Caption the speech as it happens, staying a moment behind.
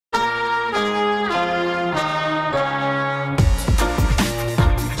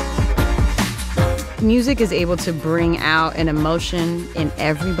Music is able to bring out an emotion in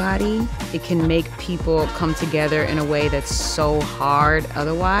everybody. It can make people come together in a way that's so hard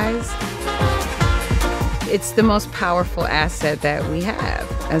otherwise. It's the most powerful asset that we have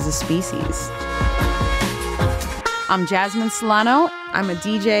as a species. I'm Jasmine Solano. I'm a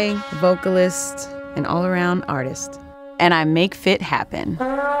DJ, vocalist, and all-around artist. And I make fit happen.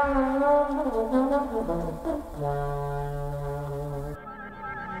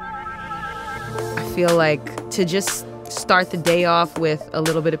 I feel like to just start the day off with a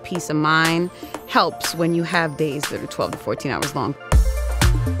little bit of peace of mind helps when you have days that are 12 to 14 hours long.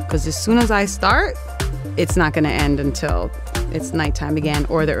 Because as soon as I start, it's not going to end until it's nighttime again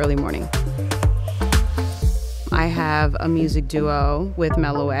or the early morning. I have a music duo with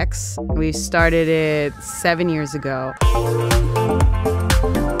Mellow X. We started it 7 years ago.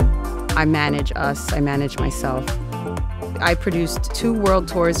 I manage us, I manage myself. I produced 2 world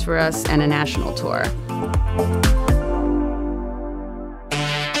tours for us and a national tour.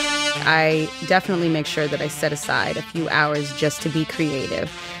 I definitely make sure that I set aside a few hours just to be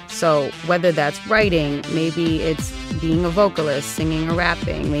creative. So whether that's writing, maybe it's being a vocalist, singing or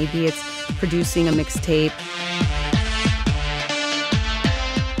rapping, maybe it's producing a mixtape.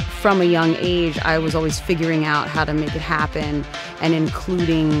 From a young age, I was always figuring out how to make it happen and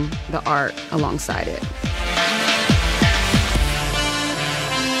including the art alongside it.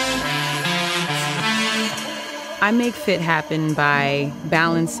 I make fit happen by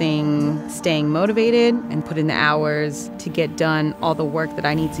balancing staying motivated and putting the hours to get done all the work that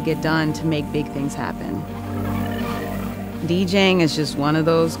I need to get done to make big things happen. DJing is just one of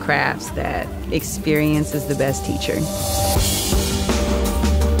those crafts that experience is the best teacher.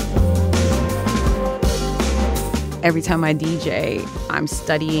 Every time I DJ, I'm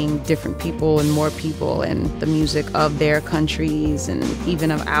studying different people and more people and the music of their countries and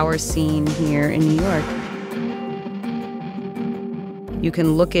even of our scene here in New York. You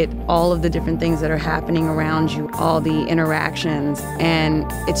can look at all of the different things that are happening around you, all the interactions, and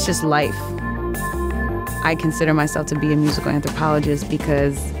it's just life. I consider myself to be a musical anthropologist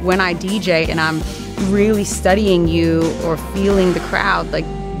because when I DJ and I'm really studying you or feeling the crowd, like,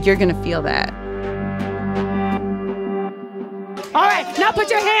 you're gonna feel that. All right, now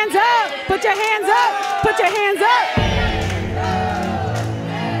put your hands up, put your hands up, put your hands up.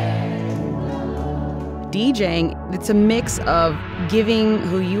 DJing, it's a mix of giving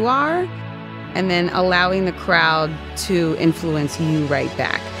who you are and then allowing the crowd to influence you right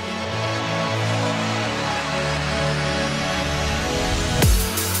back.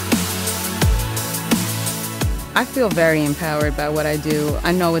 I feel very empowered by what I do.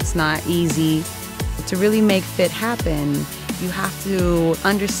 I know it's not easy. To really make fit happen, you have to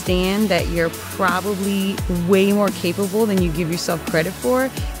understand that you're probably way more capable than you give yourself credit for,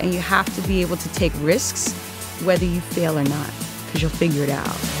 and you have to be able to take risks, whether you fail or not, because you'll figure it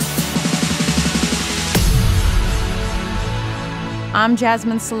out. I'm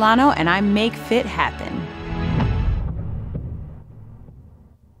Jasmine Solano, and I make fit happen.